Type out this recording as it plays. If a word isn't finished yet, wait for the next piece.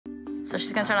So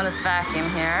she's gonna turn on this vacuum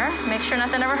here. Make sure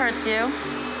nothing ever hurts you.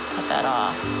 Cut that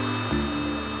off.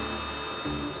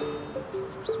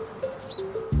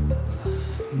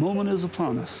 The moment is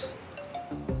upon us.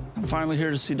 I'm finally here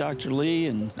to see Dr. Lee,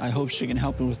 and I hope she can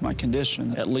help me with my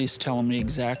condition, at least telling me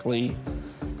exactly,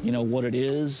 you know, what it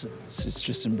is. It's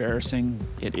just embarrassing.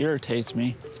 It irritates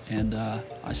me, and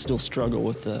I still struggle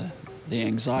with the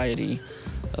anxiety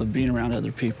of being around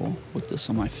other people with this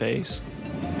on my face.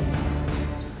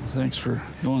 Thanks for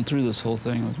going through this whole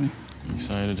thing with me. I'm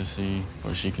excited to see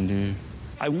what she can do.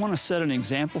 I want to set an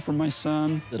example for my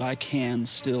son that I can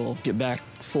still get back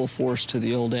full force to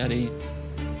the old Eddie.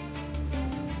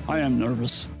 I am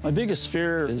nervous. My biggest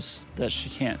fear is that she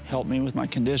can't help me with my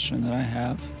condition that I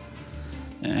have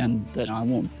and that I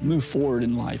won't move forward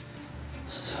in life.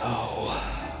 So...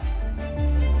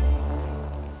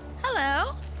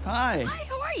 Hello. Hi. Hi,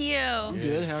 how are you? I'm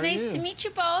good, how are you? Nice to meet you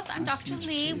both. I'm Nice to Dr. meet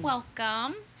Lee, you.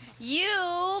 welcome.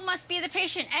 You must be the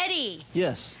patient, Eddie.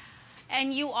 Yes.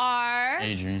 And you are?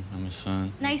 Adrian, I'm his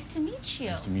son. Nice to meet you.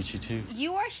 Nice to meet you, too.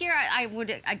 You are here,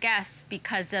 I guess,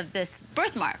 because of this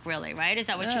birthmark, really, right? Is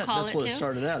that what you call it, That's what too? it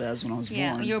started out as when I was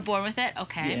Yeah, born. you were born with it?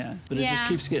 Okay. Yeah, but it just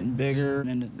keeps getting bigger,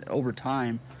 and over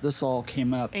time, this all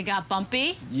came up. It got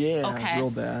bumpy? Yeah, Okay. real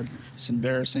bad. It's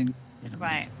embarrassing. You know.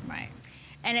 Right, right.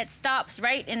 And it stops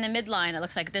right in the midline. It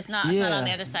looks like it's not on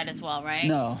the other side as well, right?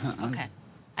 No. Okay.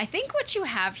 I think what you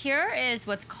have here is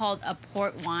what's called a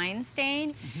port wine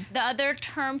stain. The other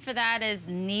term for that is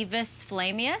nevus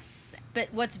flammeus. But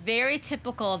what's very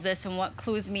typical of this and what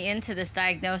clues me into this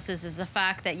diagnosis is the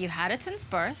fact that you had it since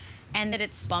birth and that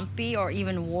it's bumpy or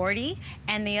even warty.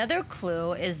 And the other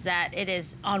clue is that it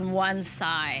is on one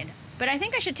side. But I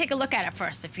think I should take a look at it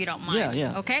first, if you don't mind.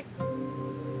 Yeah, yeah. Okay?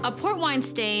 A port wine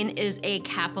stain is a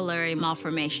capillary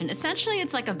malformation. Essentially,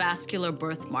 it's like a vascular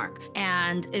birthmark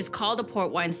and is called a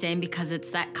port wine stain because it's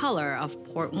that color of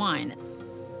port wine.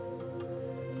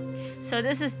 So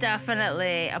this is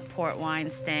definitely a port wine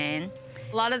stain.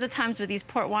 A lot of the times with these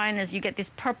port wine is you get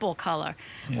this purple color,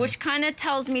 which kind of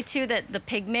tells me too that the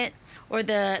pigment or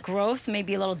the growth may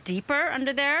be a little deeper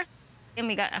under there. And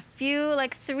we got a few,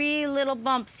 like 3 little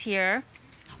bumps here.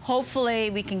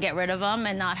 Hopefully we can get rid of them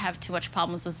and not have too much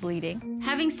problems with bleeding.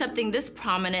 Having something this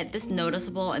prominent, this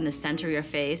noticeable in the center of your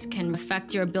face can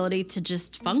affect your ability to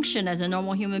just function as a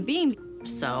normal human being.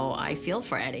 So I feel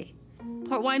for Eddie.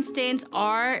 Port wine stains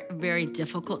are very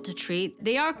difficult to treat.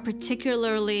 They are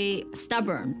particularly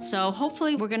stubborn. So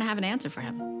hopefully we're gonna have an answer for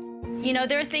him. You know,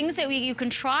 there are things that you can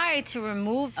try to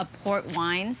remove a port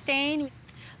wine stain,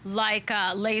 like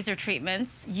laser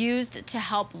treatments used to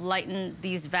help lighten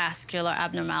these vascular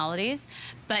abnormalities,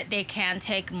 but they can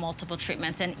take multiple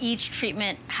treatments, and each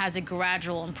treatment has a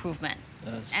gradual improvement.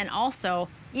 And also,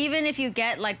 even if you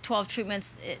get like 12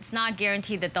 treatments, it's not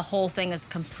guaranteed that the whole thing is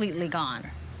completely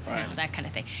gone. Right. You know, that kind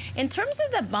of thing. In terms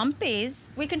of the bumpies,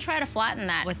 we can try to flatten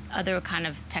that with other kind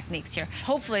of techniques here.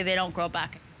 Hopefully they don't grow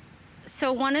back.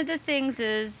 So one of the things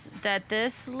is that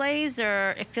this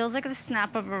laser, it feels like the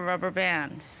snap of a rubber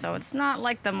band. So it's not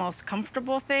like the most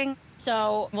comfortable thing.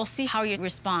 So we'll see how you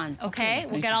respond, okay?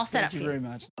 We'll get all set up for you. Thank you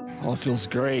very much. Well, it feels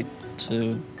great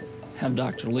to have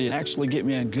Dr. Lee actually get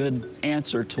me a good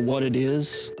answer to what it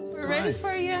is. We're ready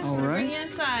for you. All We'll right. bring you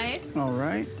inside. All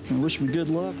right. And wish me good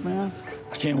luck, man.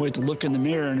 I can't wait to look in the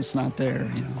mirror and it's not there.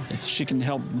 You know, if she can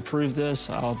help improve this,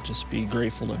 I'll just be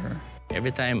grateful to her.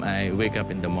 Every time I wake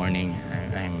up in the morning,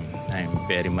 I'm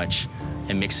very much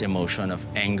a mixed emotion of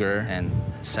anger and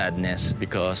sadness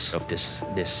because of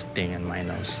this thing in my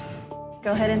nose.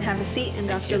 Go ahead and have a seat, and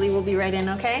Dr. Lee will be right in,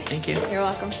 okay? Thank you. You're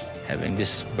welcome. Having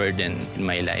this burden in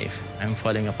my life, I'm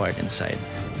falling apart inside.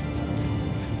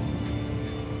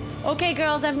 Okay,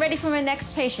 girls, I'm ready for my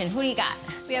next patient. Who do you got?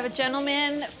 We have a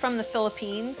gentleman from the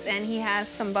Philippines, and he has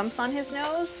some bumps on his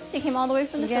nose. He came all the way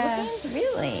from the Yeah. Philippines?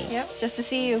 Really? Yep, just to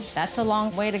see you. That's a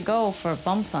long way to go for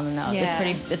bumps on the nose. Yeah.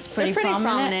 It's pretty They're prominent.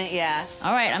 prominent, yeah.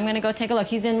 All right, I'm gonna go take a look.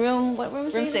 He's in room, what room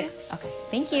is he? Room 6. Okay,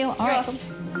 thank you. All You're right. welcome.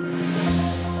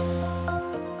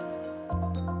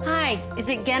 Hi, is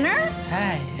it Genner?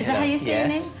 Hi. Is that how you say your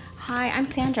Yes. name? Hi, I'm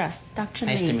Sandra, Dr.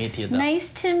 Lee. Nice to meet you, Doc.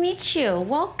 Nice to meet you.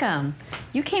 Welcome.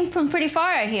 You came from pretty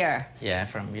far, I hear. Yeah,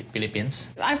 from Philippines.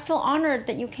 I feel honored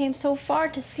that you came so far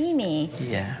to see me.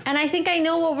 Yeah. And I think I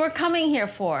know what we're coming here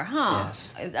for, huh?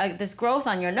 Yes. This growth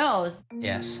on your nose.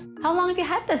 Yes. How long have you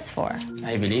had this for?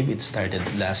 I believe it started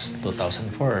last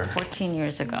 2004. 14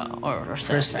 years ago or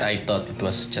so. First, I thought it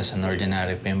was just an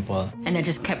ordinary pimple. And it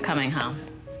just kept coming, huh?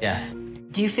 Yeah.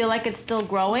 Do you feel like it's still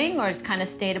growing or it's kind of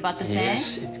stayed about the same?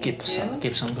 Yes, it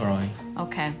keeps on growing.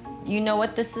 Okay. You know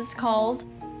what this is called?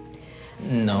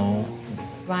 No.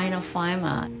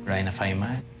 Rhinophyma.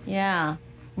 Rhinophyma. Yeah.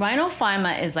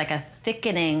 Rhinophyma is like a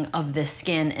thickening of the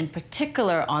skin, in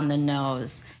particular on the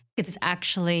nose. It's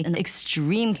actually an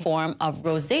extreme form of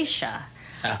rosacea.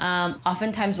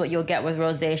 Oftentimes what you'll get with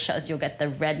rosacea is you'll get the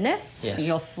redness,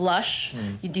 you'll flush.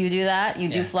 You do that, you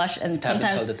do flush, and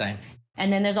sometimes all the time.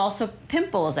 And then there's also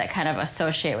pimples that kind of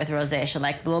associate with rosacea,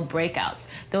 like little breakouts.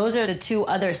 Those are the two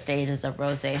other stages of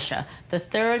rosacea. The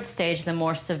third stage, the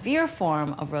more severe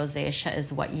form of rosacea,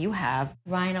 is what you have,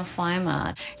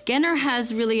 rhinophyma. Genner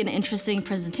has really an interesting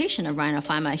presentation of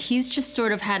rhinophyma. He's just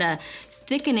sort of had a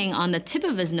thickening on the tip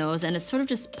of his nose, and it's sort of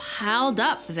just piled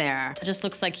up there. It just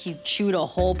looks like he chewed a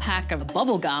whole pack of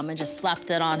bubble gum and just slapped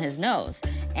it on his nose.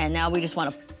 And now we just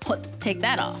want to take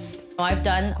that off. I've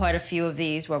done quite a few of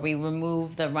these where we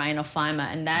remove the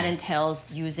rhinophyma, and that entails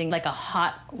using like a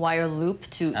hot wire loop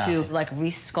to like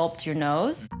re-sculpt your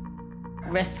nose.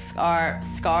 Risks are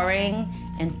scarring,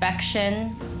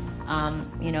 infection.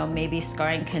 You know, maybe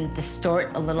scarring can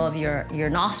distort a little of your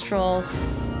nostril.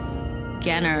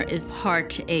 Genner is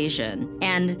part Asian,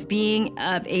 and being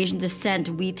of Asian descent,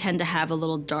 we tend to have a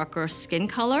little darker skin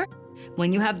color.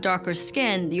 When you have darker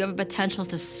skin, you have a potential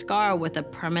to scar with a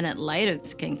permanent lighter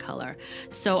skin color.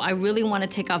 So I really want to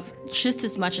take off just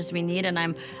as much as we need, and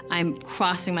I'm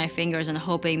crossing my fingers and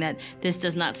hoping that this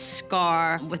does not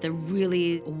scar with a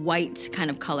really white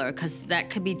kind of color, because that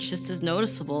could be just as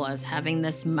noticeable as having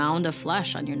this mound of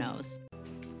flesh on your nose.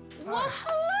 Well,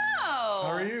 hello. How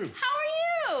are you? How are you?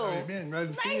 How have you been? Glad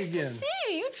to see you again. Nice to see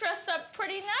you. You dress up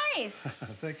pretty nice.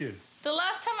 Thank you. The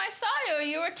last time I saw you,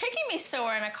 you were taking me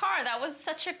somewhere in a car. That was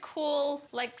such a cool,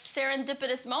 like,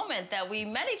 serendipitous moment that we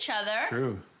met each other.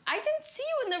 True. I didn't see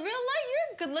you in the real light.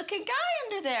 You're a good-looking guy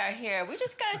under there here. We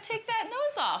just gotta take that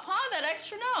nose off, huh? That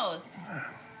extra nose.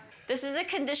 This is a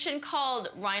condition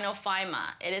called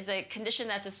rhinophyma. It is a condition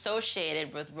that's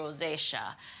associated with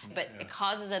rosacea, but it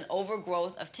causes an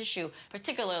overgrowth of tissue,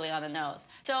 particularly on the nose.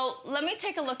 So let me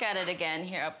take a look at it again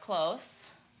here up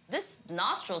close. This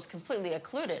nostril is completely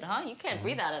occluded, huh? You can't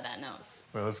breathe out of that nose.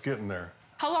 Well, it's getting there.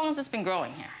 How long has this been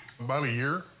growing here? About a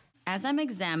year. As I'm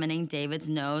examining David's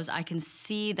nose, I can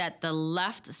see that the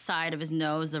left side of his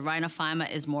nose, the rhinophyma,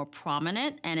 is more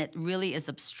prominent, and it really is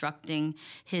obstructing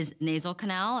his nasal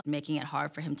canal, making it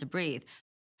hard for him to breathe.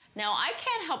 Now, I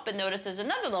can't help but notice there's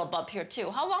another little bump here, too.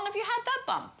 How long have you had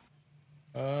that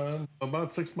bump?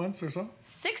 About 6 months or so.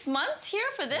 6 months here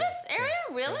for this area?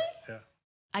 Really? Yeah.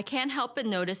 I can't help but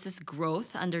notice this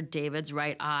growth under David's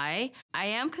right eye. I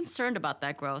am concerned about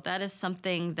that growth. That is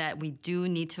something that we do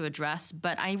need to address,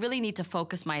 but I really need to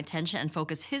focus my attention and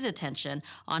focus his attention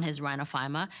on his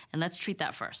rhinophyma, and let's treat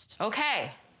that first. Okay,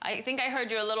 I think I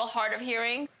heard you're a little hard of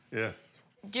hearing. Yes.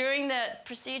 During the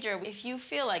procedure, if you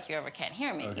feel like you ever can't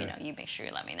hear me, you know, you make sure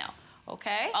you let me know,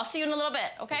 okay? I'll see you in a little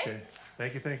bit, okay? Okay.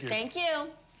 Thank you, thank you. Thank you.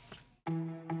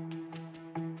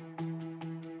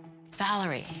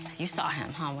 Valerie, you saw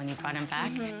him, huh, when you brought him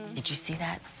back? Did you see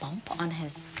that bump on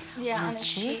his, on his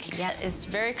cheek? Yeah, it's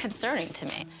very concerning to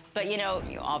me. But you know,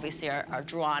 you obviously are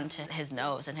drawn to his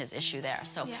nose and his issue there.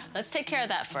 So let's take care of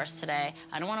that first today.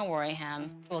 I don't want to worry him.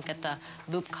 We'll get the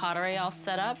loop cautery all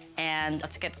set up, and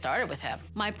let's get started with him.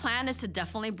 My plan is to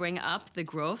definitely bring up the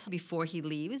growth before he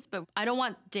leaves, but I don't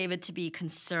want David to be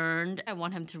concerned. I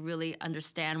want him to really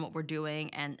understand what we're doing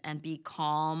and be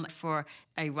calm for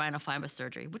a rhinophyma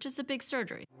surgery, which is a big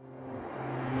surgery.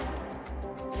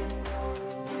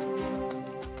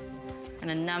 I'm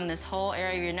gonna numb this whole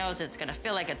area of your nose. It's gonna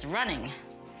feel like it's running.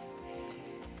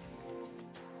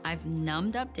 I've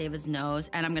numbed up David's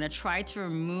nose, and I'm gonna try to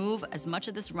remove as much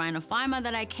of this rhinophyma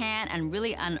that I can and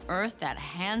really unearth that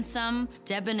handsome,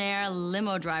 debonair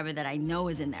limo driver that I know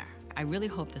is in there. I really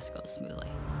hope this goes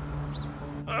smoothly.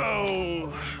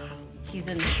 Oh. He's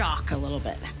in shock a little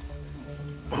bit.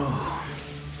 Oh.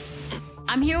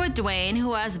 I'm here with Dwayne,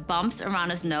 who has bumps around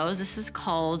his nose. This is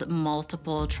called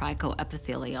multiple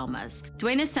trichoepitheliomas.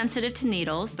 Dwayne is sensitive to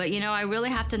needles, but you know, I really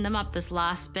have to numb up this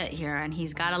last bit here, and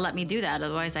he's gotta let me do that,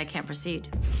 otherwise I can't proceed.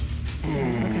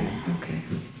 Okay.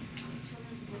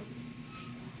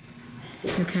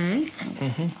 Okay?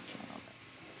 Mm-hmm.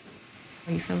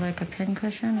 You feel like a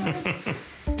pincushion?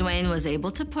 Dwayne was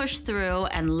able to push through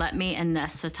and let me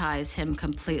anesthetize him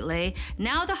completely.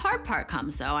 Now the hard part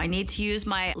comes, though. I need to use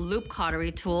my loop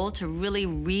cautery tool to really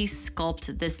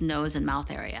re-sculpt this nose and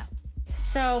mouth area.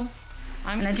 So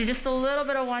I'm gonna do just a little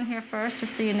bit of one here first,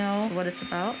 just so you know what it's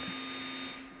about.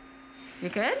 You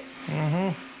good?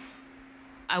 Mm-hmm.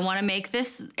 I wanna make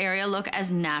this area look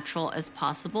as natural as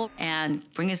possible and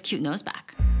bring his cute nose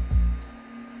back.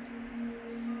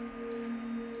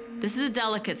 This is a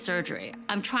delicate surgery.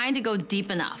 I'm trying to go deep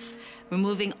enough,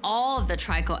 removing all of the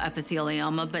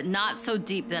trichoepithelioma, but not so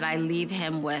deep that I leave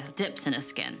him with dips in his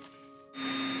skin.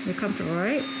 You're comfortable,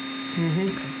 right?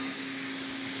 Mm-hmm.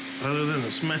 Other than the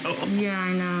smell. Yeah,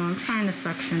 I know. I'm trying to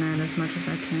suction it as much as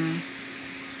I can.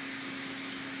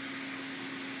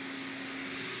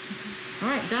 All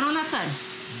right, done on that side.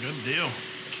 Good deal.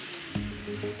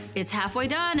 It's halfway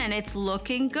done and it's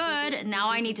looking good. Now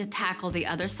I need to tackle the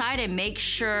other side and make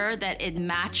sure that it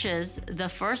matches the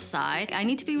first side. I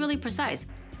need to be really precise.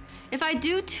 If I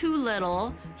do too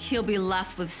little, he'll be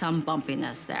left with some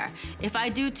bumpiness there. If I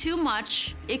do too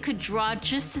much, it could draw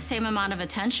just the same amount of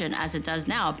attention as it does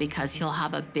now because he'll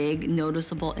have a big,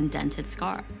 noticeable indented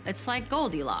scar. It's like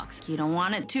Goldilocks. You don't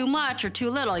want it too much or too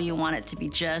little. You want it to be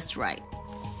just right.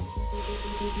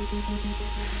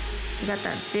 You got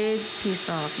that big piece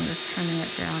off. I'm just trimming it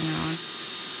down now.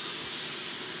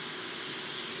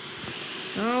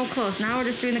 So close. Now we're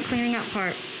just doing the cleaning up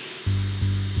part.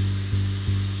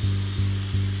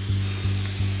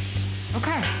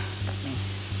 Okay.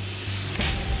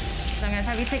 So I'm gonna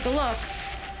have you take a look.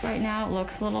 Right now it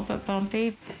looks a little bit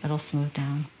bumpy. It'll smooth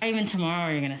down. Even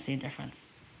tomorrow you're gonna see a difference.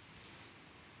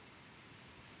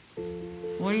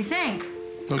 What do you think?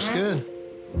 Looks good.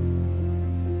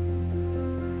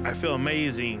 I feel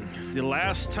amazing. The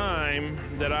last time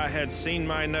that I had seen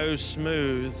my nose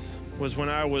smooth was when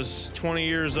I was 20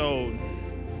 years old.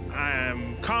 I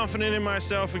am confident in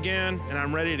myself again, and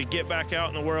I'm ready to get back out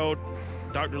in the world.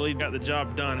 Dr. Lee got the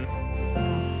job done.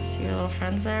 See your little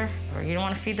friends there? Or you don't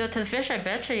want to feed that to the fish? I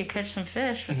bet you catch some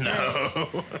fish.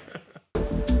 No.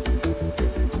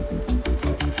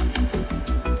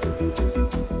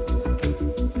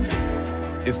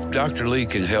 If Dr. Lee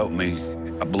can help me,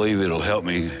 I believe it'll help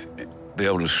me be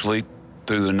able to sleep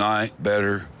through the night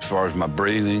better as far as my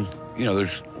breathing. You know,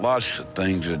 there's lots of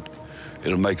things that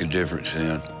it'll make a difference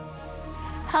in.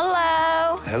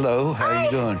 Hello. Hello, how Hi.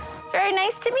 you doing? Very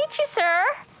nice to meet you, sir.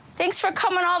 Thanks for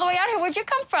coming all the way out here. Where'd you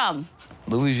come from?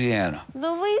 Louisiana.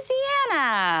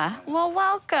 Louisiana. Well,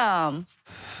 welcome.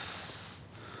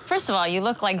 First of all, you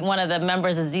look like one of the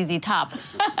members of ZZ Top.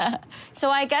 So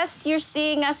I guess you're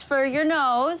seeing us for your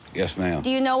nose. Yes, ma'am. Do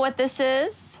you know what this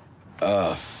is? You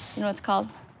know what it's called?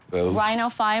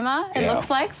 Rhinophyma, it looks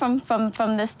like,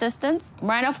 from this distance.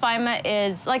 Rhinophyma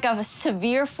is like a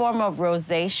severe form of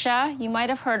rosacea. You might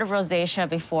have heard of rosacea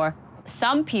before.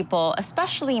 Some people,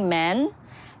 especially men,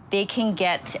 they can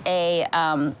get a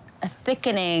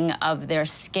thickening of their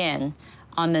skin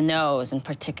on the nose in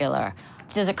particular.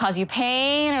 Does it cause you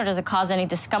pain or does it cause any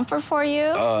discomfort for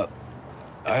you?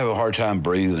 I have a hard time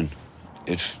breathing.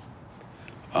 It's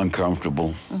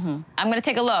uncomfortable. I'm gonna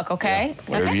take a look, okay?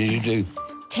 Yeah, whatever you need to do.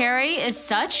 Terry is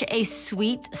such a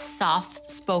sweet,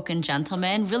 soft-spoken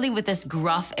gentleman, really with this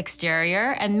gruff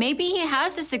exterior. And maybe he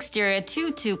has this exterior,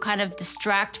 too, to kind of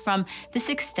distract from this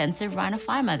extensive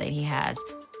rhinophyma that he has.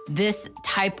 This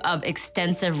type of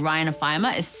extensive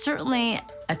rhinophyma is certainly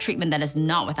a treatment that is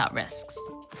not without risks.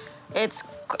 It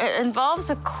involves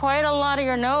quite a lot of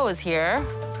your nose here.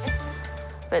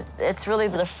 But it's really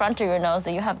the front of your nose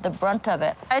that you have the brunt of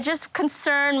it. I just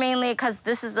concerned mainly because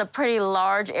this is a pretty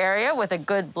large area with a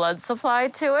good blood supply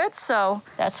to it, so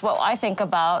that's what I think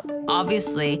about.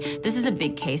 Obviously, this is a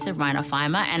big case of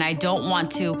rhinophyma, and I don't want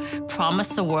to promise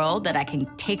the world that I can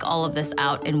take all of this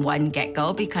out in one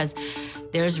get-go because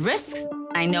there's risks.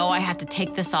 I know I have to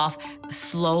take this off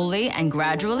slowly and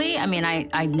gradually. I mean,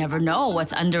 I never know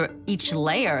what's under each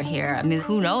layer here. I mean,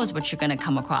 who knows what you're gonna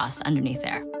come across underneath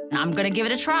there. I'm gonna give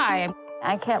it a try.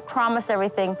 I can't promise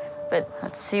everything, but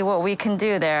let's see what we can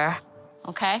do there.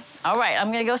 Okay? All right, I'm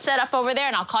gonna go set up over there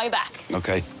and I'll call you back.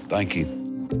 Okay, thank you.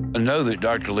 I know that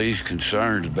Dr. Lee's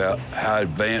concerned about how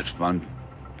advanced my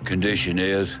condition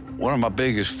is. One of my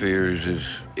biggest fears is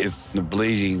if the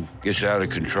bleeding gets out of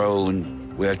control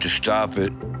and we have to stop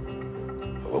it,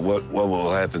 what will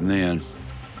happen then?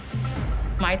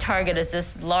 My target is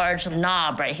this large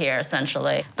knob right here,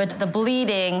 essentially. But the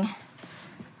bleeding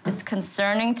is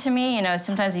concerning to me. You know,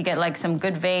 sometimes you get like some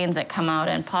good veins that come out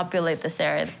and populate this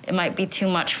area. It might be too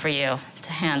much for you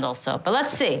to handle, so, but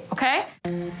let's see, okay?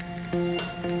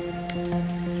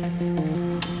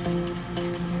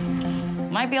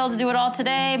 Might be able to do it all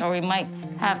today, or we might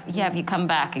have you come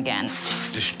back again.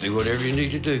 Just do whatever you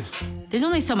need to do. There's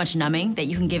only so much numbing that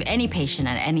you can give any patient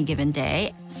at any given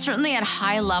day. Certainly at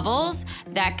high levels,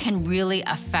 that can really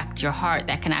affect your heart.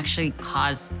 That can actually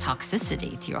cause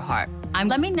toxicity to your heart.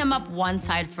 Let me numb up one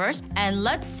side first, and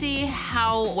let's see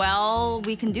how well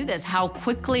we can do this, how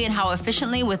quickly and how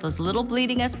efficiently with as little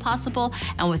bleeding as possible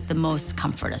and with the most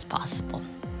comfort as possible.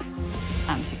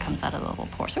 Sometimes it comes out of the little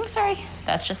pores. Oh, sorry.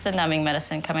 That's just the numbing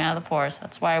medicine coming out of the pores.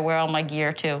 That's why I wear all my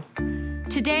gear, too.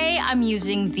 Today, I'm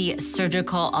using the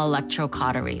surgical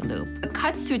electrocautery loop. It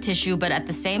cuts through tissue, but at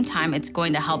the same time, it's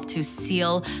going to help to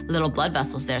seal little blood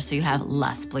vessels there so you have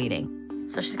less bleeding.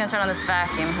 So she's gonna turn on this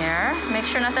vacuum here. Make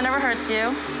sure nothing ever hurts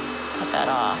you. Cut that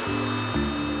off.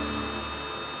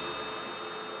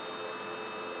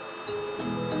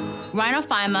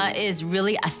 Rhinophyma is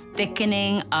really a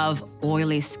thickening of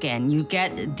oily skin. You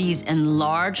get these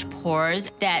enlarged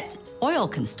pores that oil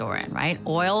can store in, right?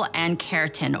 Oil and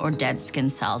keratin, or dead skin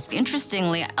cells.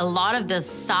 Interestingly, a lot of the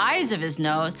size of his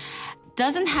nose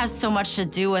doesn't have so much to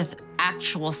do with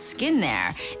actual skin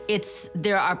there.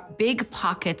 There are big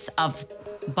pockets of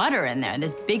butter in there.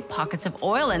 There's big pockets of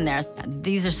oil in there.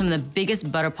 These are some of the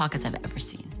biggest butter pockets I've ever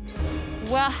seen.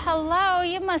 Well, hello,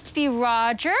 you must be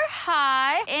Roger.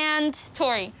 Hi. And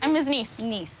Tori, I'm his niece.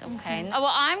 Niece, okay.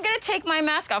 Well, I'm gonna take my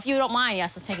mask off. You don't mind,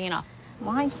 yes, I'm taking it off.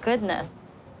 My goodness.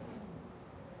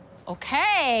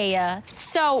 Okay,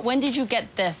 so when did you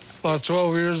get this? About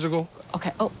 12 years ago.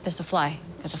 Okay, oh, there's a fly.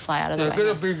 Get the fly out of the way.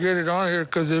 They're gonna be getting on here,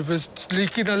 because if it's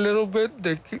leaking a little bit,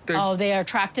 Oh, they are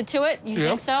attracted to it? You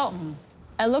think so?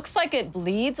 It looks like it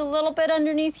bleeds a little bit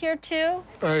underneath here, too.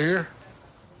 Right here.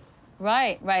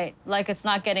 Right, right. Like it's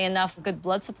not getting enough good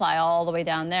blood supply all the way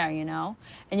down there, you know?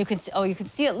 And you can see, you can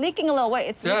see it leaking a little way.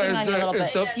 It's leaking on you a little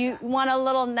bit. Do you want a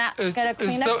little get a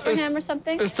Kleenex for him or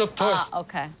something? It's the pus. Ah,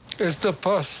 okay. It's the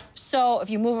pus. So if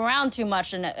you move around too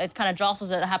much and it kind of jostles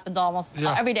it happens almost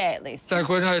every day at least. Like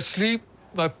when I sleep,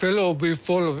 my pillow will be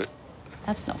full of it.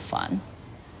 That's no fun.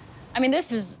 I mean,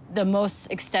 this is the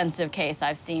most extensive case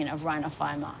I've seen of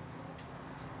rhinophyma.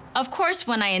 Of course,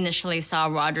 when I initially saw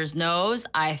Roger's nose,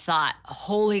 I thought,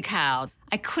 holy cow,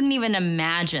 I couldn't even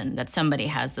imagine that somebody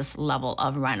has this level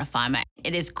of rhinophyma.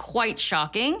 It is quite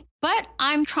shocking, but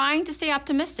I'm trying to stay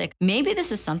optimistic. Maybe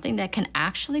this is something that can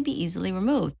actually be easily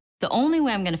removed. The only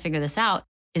way I'm gonna figure this out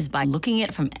is by looking at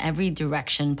it from every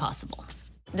direction possible.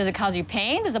 Does it cause you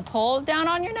pain? Does it pull down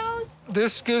on your nose?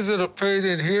 This gives it a pain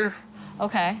in here.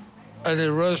 Okay. And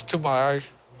it runs to my eye.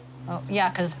 Oh, yeah,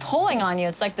 because it's pulling on you.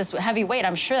 It's like this heavy weight.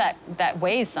 I'm sure that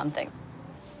weighs something.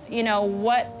 You know,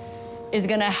 what is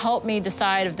going to help me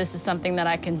decide if this is something that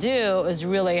I can do is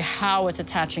really how it's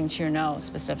attaching to your nose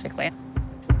specifically.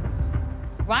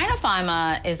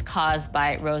 Rhinophyma is caused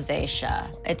by rosacea.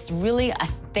 It's really a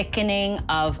thickening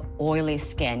of oily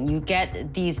skin. You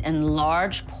get these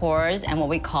enlarged pores and what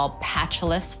we call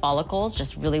patulous follicles,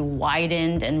 just really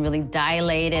widened and really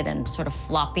dilated and sort of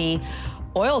floppy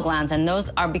oil glands, and those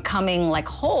are becoming like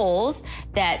holes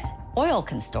that oil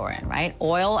can store in, right?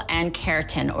 Oil and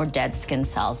keratin, or dead skin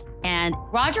cells. And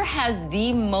Roger has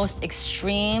the most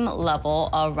extreme level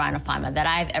of rhinophyma that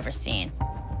I've ever seen.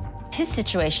 His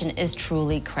situation is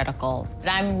truly critical.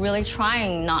 I'm really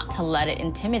trying not to let it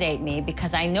intimidate me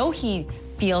because I know he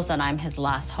feels that I'm his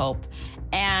last hope.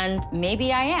 And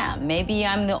maybe I am. Maybe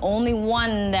I'm the only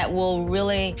one that will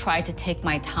really try to take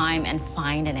my time and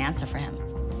find an answer for him.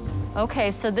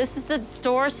 Okay, so this is the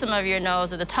dorsum of your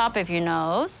nose, or the top of your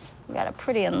nose. You got a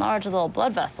pretty enlarged little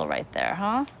blood vessel right there,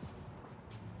 huh?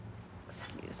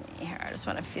 Excuse me here, I just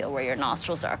want to feel where your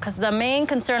nostrils are, because the main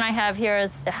concern I have here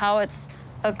is how it's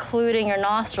occluding your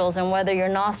nostrils and whether your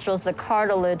nostrils, the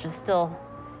cartilage is still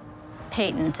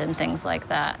patent and things like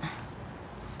that.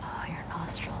 Oh, your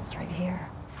nostrils right here.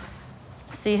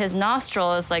 See, his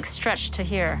nostril is like stretched to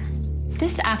here.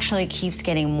 This actually keeps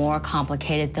getting more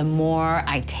complicated the more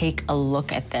I take a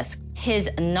look at this. His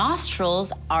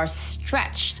nostrils are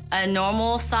stretched. A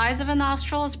normal size of a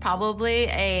nostril is probably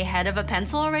a head of a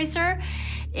pencil eraser.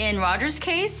 In Roger's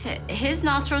case, his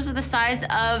nostrils are the size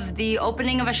of the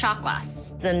opening of a shot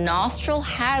glass. The nostril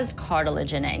has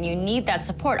cartilage in it, and you need that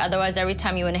support. Otherwise, every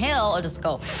time you inhale, it'll just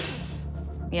go,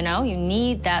 you know? You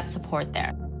need that support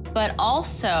there. But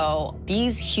also,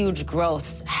 these huge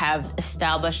growths have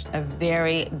established a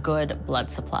very good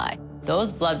blood supply.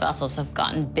 Those blood vessels have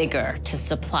gotten bigger to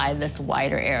supply this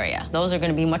wider area. Those are going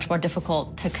to be much more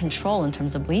difficult to control in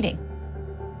terms of bleeding.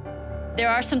 There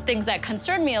are some things that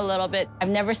concern me a little bit. I've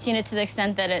never seen it to the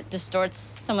extent that it distorts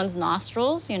someone's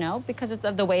nostrils, you know, because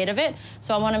of the weight of it.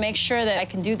 So I want to make sure that I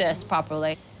can do this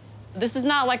properly. This is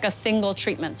not like a single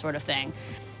treatment sort of thing.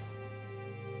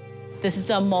 This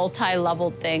is a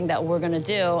multi-leveled thing that we're gonna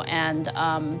do, and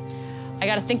I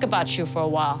gotta think about you for a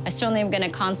while. I certainly am gonna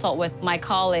consult with my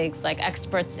colleagues, like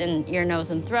experts in ear, nose,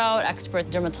 and throat,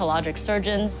 expert dermatologic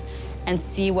surgeons, and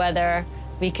see whether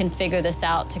we can figure this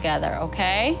out together,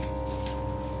 okay?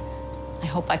 I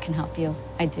hope I can help you.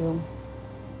 I do.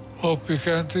 Hope you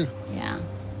can too. Yeah.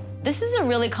 This is a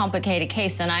really complicated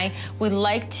case, and I would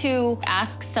like to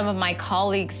ask some of my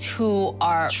colleagues who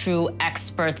are true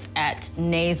experts at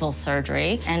nasal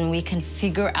surgery, and we can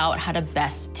figure out how to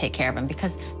best take care of him.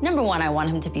 Because number one, I want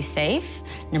him to be safe.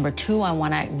 Number two, I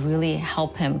want to really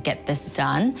help him get this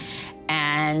done.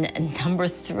 And number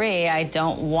three, I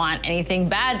don't want anything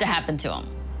bad to happen to him.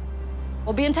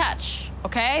 We'll be in touch,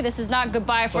 okay? This is not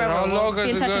goodbye forever. How long we'll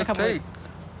be in is it touch in a gonna couple take? weeks.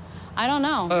 I don't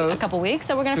know. A couple weeks,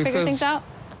 so we're gonna figure things out?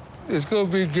 It's gonna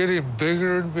be getting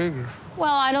bigger and bigger.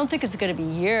 Well, I don't think it's gonna be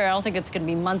a year. I don't think it's gonna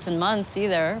be months and months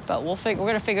either, but we're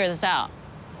gonna figure this out.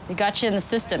 We got you in the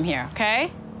system here,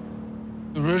 okay?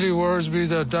 It really worries me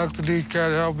that Dr. Lee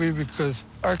can't help me because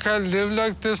I can't live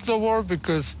like this no more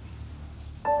because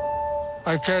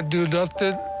I can't do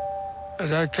nothing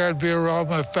and I can't be around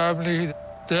my family.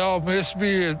 They all miss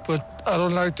me, but I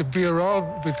don't like to be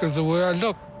around because of the way I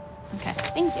look. Okay,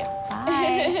 thank you.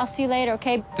 Bye. I'll see you later,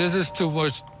 okay? This is too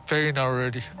much pain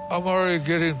already. I'm already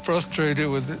getting frustrated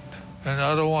with it, and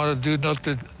I don't want to do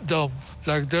nothing dumb.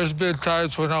 Like, there's been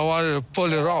times when I wanted to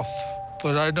pull it off,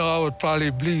 but I know I would probably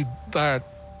bleed bad,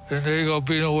 and there ain't gonna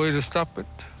be no way to stop it.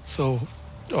 So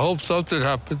I hope something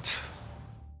happens.